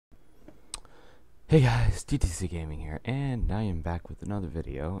Hey guys, TTC Gaming here, and I am back with another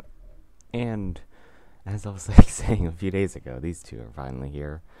video. And as I was saying a few days ago, these two are finally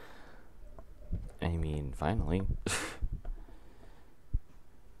here. I mean, finally.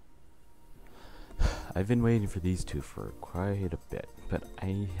 I've been waiting for these two for quite a bit, but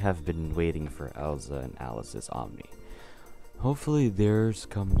I have been waiting for Elza and Alice's Omni. Hopefully theirs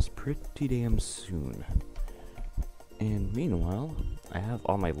comes pretty damn soon. And meanwhile, I have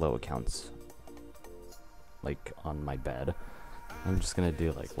all my low accounts like on my bed. I'm just gonna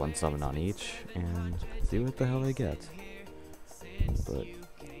do like one summon on each and see what the hell I get.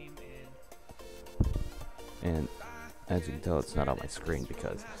 And as you can tell, it's not on my screen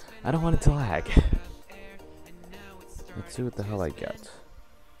because I don't want it to lag. Let's see what the hell I get.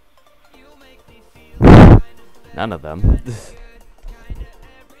 None of them.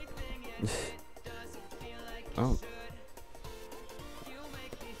 Oh.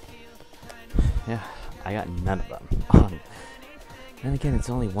 Yeah, I got none of them. And again, it's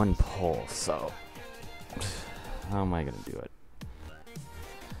only one poll, so how am I gonna do it?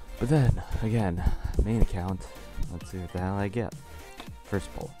 But then, again, main account, let's see what the hell I get.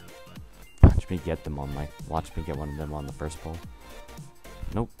 First poll. Watch me get one of them on the first poll.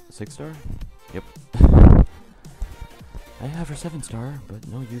 Nope, 6-star? Yep. I have her 7-star, but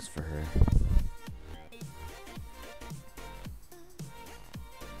no use for her.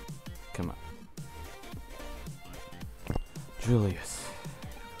 Come on. Julius.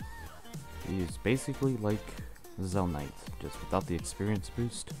 He's basically like Zell Knight, just without the experience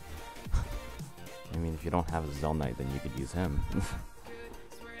boost. I mean, if you don't have a Zell Knight, then you could use him.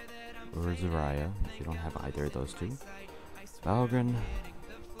 Or Zarya, if you don't have either of those two. Valgren.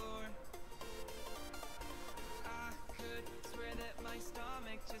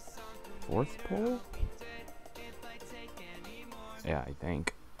 Fourth pole? Yeah, I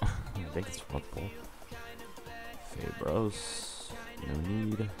think. I think it's fourth pole. Fabros. No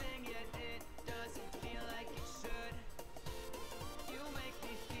need.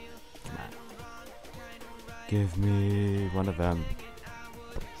 Come on. Give me one of them.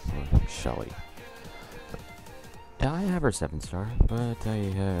 Shelly. Yeah, I have her 7-star, but I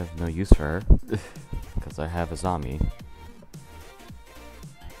have no use for her because I have a zombie.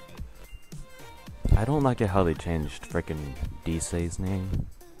 I don't like it how they changed frickin' Daze's name.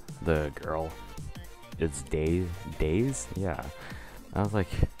 The girl. It's Daze? Yeah. I was like,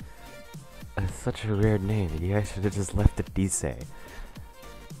 that's such a weird name. You guys should have just left it Daze.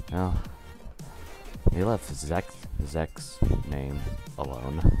 No. They left Zekt's name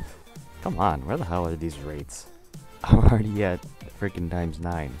alone. Come on, where the hell are these rates? I'm already at freaking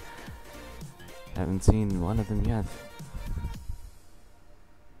 ×9. Haven't seen one of them yet.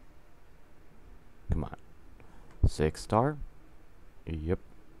 Come on. 6-star? Yep.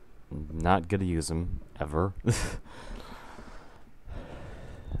 Not gonna use him, ever.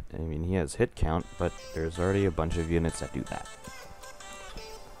 I mean, he has hit count, but there's already a bunch of units that do that.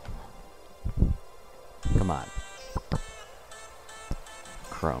 Come on.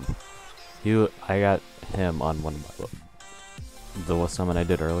 Chrome. I got him on one of the summon I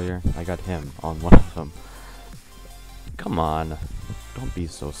did earlier. I got him on one of them. Come on. Don't be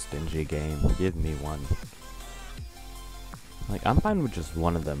so stingy, game. Give me one. Like, I'm fine with just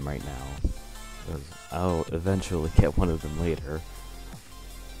one of them right now, because I'll eventually get one of them later.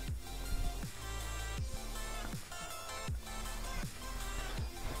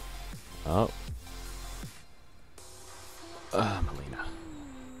 Oh. Melina.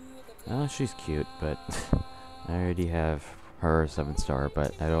 Oh, she's cute, but I already have her 7-star,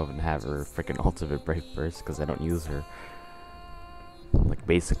 but I don't even have her freaking ultimate Brave Burst, because I don't use her. Like,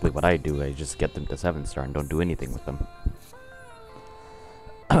 basically what I do, I just get them to 7-star and don't do anything with them.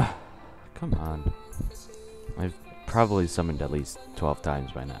 Come on. I've probably summoned at least 12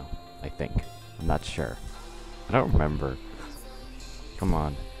 times by now, I think. I'm not sure. I don't remember. Come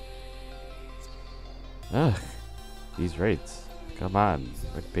on. Ugh. These rates. Come on.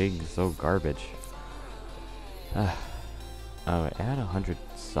 They're being so garbage. Oh, I had 100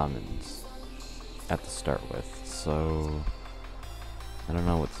 summons at the start with, so I don't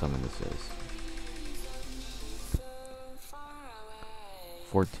know what summon this is.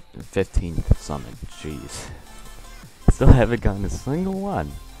 15th summon. Jeez. Still haven't gotten a single one.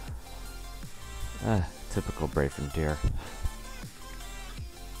 Typical Brave Frontier.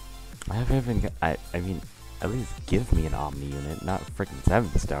 I haven't even got, I mean, at least give me an Omni unit, not freaking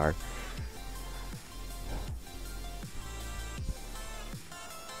 7-star.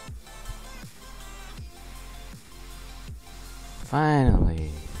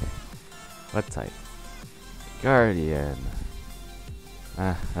 Finally. What type? Guardian.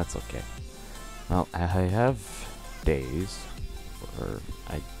 That's okay. Well, I have Daze, or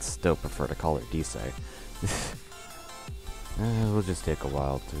I still prefer to call her Daze. It'll just take a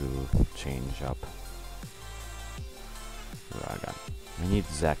while to change up. I need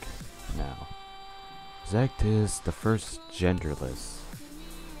Zekt now. Zekt is the first genderless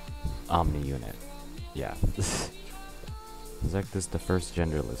Omni unit. Yeah. Zekt is the first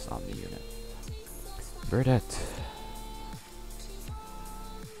genderless Omni unit. Burdette.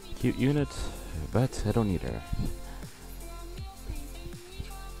 Cute unit, but I don't need her.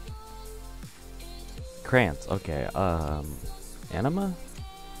 Krantz, okay, Anima?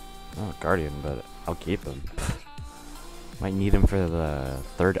 Oh, Guardian, but I'll keep him. Might need him for the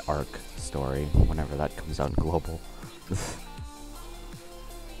third arc story, whenever that comes out in Global.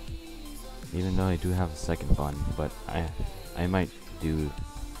 Even though I do have a second one, but I might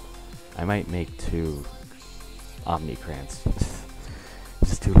make 2 Omni Krantz.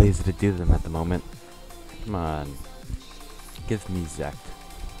 Just too lazy to do them at the moment. Come on. Give me Zekt.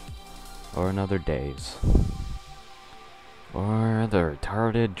 Or another Daze. Or the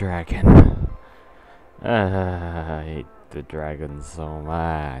retarded dragon. I hate the dragon so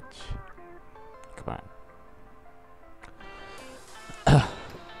much. Come on.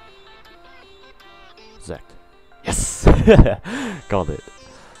 Zekt. Yes! Called it.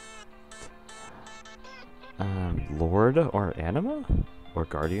 Lord or Anima? Or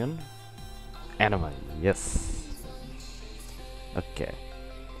Guardian? Anima, yes. Okay.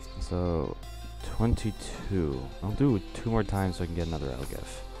 So, 22. I'll do 2 more times so I can get another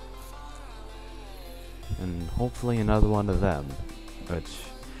Elgif. And hopefully another one of them. Which,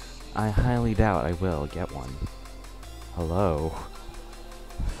 I highly doubt I will get one. Hello.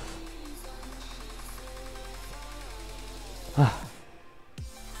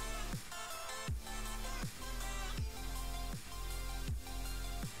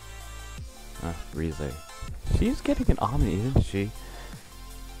 Rize. She's getting an Omni, isn't she?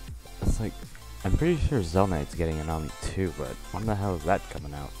 It's like, I'm pretty sure Zelnight's getting an Omni too, but when the hell is that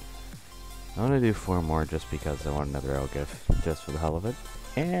coming out? I want to do 4 more just because I want another Elgif, just for the hell of it.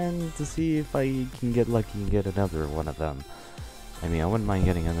 And to see if I can get lucky and get another one of them. I mean, I wouldn't mind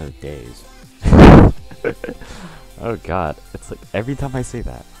getting another Daze. Oh god, it's like, every time I say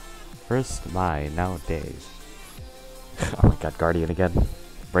that. First Mai, now Daze. Oh my god, Guardian again.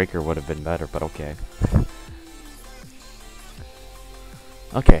 Breaker would have been better, but okay.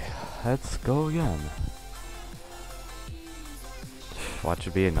 Okay, let's go again. Watch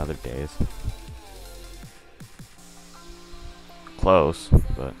it be another Daze. Close,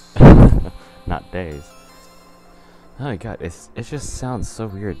 but not Daze. Oh my god, it just sounds so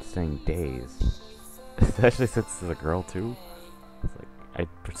weird saying Daze. Especially since it's a girl too. It's like,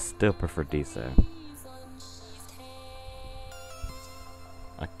 I still prefer Daze.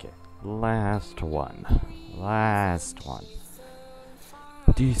 Okay, last one. Last one.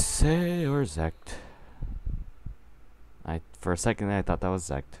 Daze or Zekt? For a second I thought that was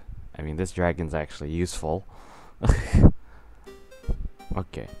Zekt. I mean, this dragon's actually useful.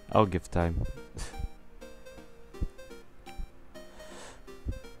 Okay, I'll give time.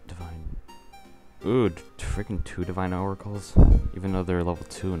 Divine. Ooh, freaking 2 Divine Oracles. Even though they're level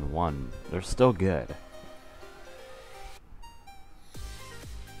 2 and 1, they're still good.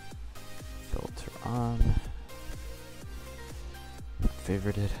 Filter on.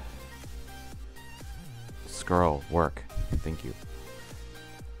 Favorited. Scroll, work. Thank you.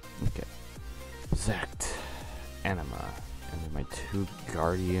 Okay. Zekt. Anima. And then my 2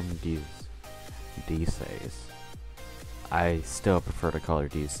 Guardian Dazes. I still prefer to call her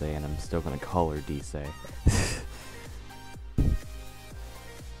Daze, and I'm still gonna call her Daze.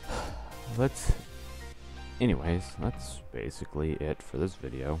 Anyways, that's basically it for this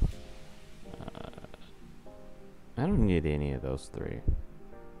video. I don't need any of those 3.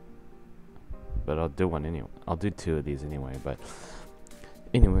 But I'll do one anyway. I'll do 2 of these anyway, but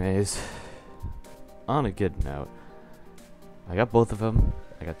anyways, on a good note, I got both of them.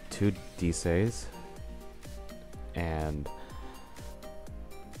 I got 2 Dazes, and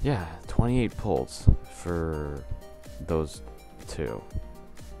yeah, 28 pulls for those 2.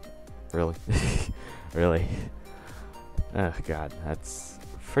 Really? Really? Oh god, that's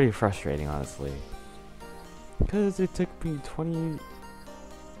pretty frustrating, honestly. Because it took me 28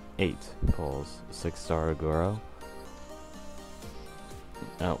 pulls. 6-star Aguro.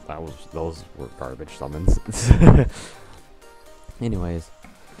 Oh, those were garbage summons. Anyways,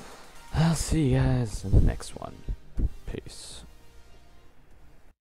 I'll see you guys in the next one. Peace.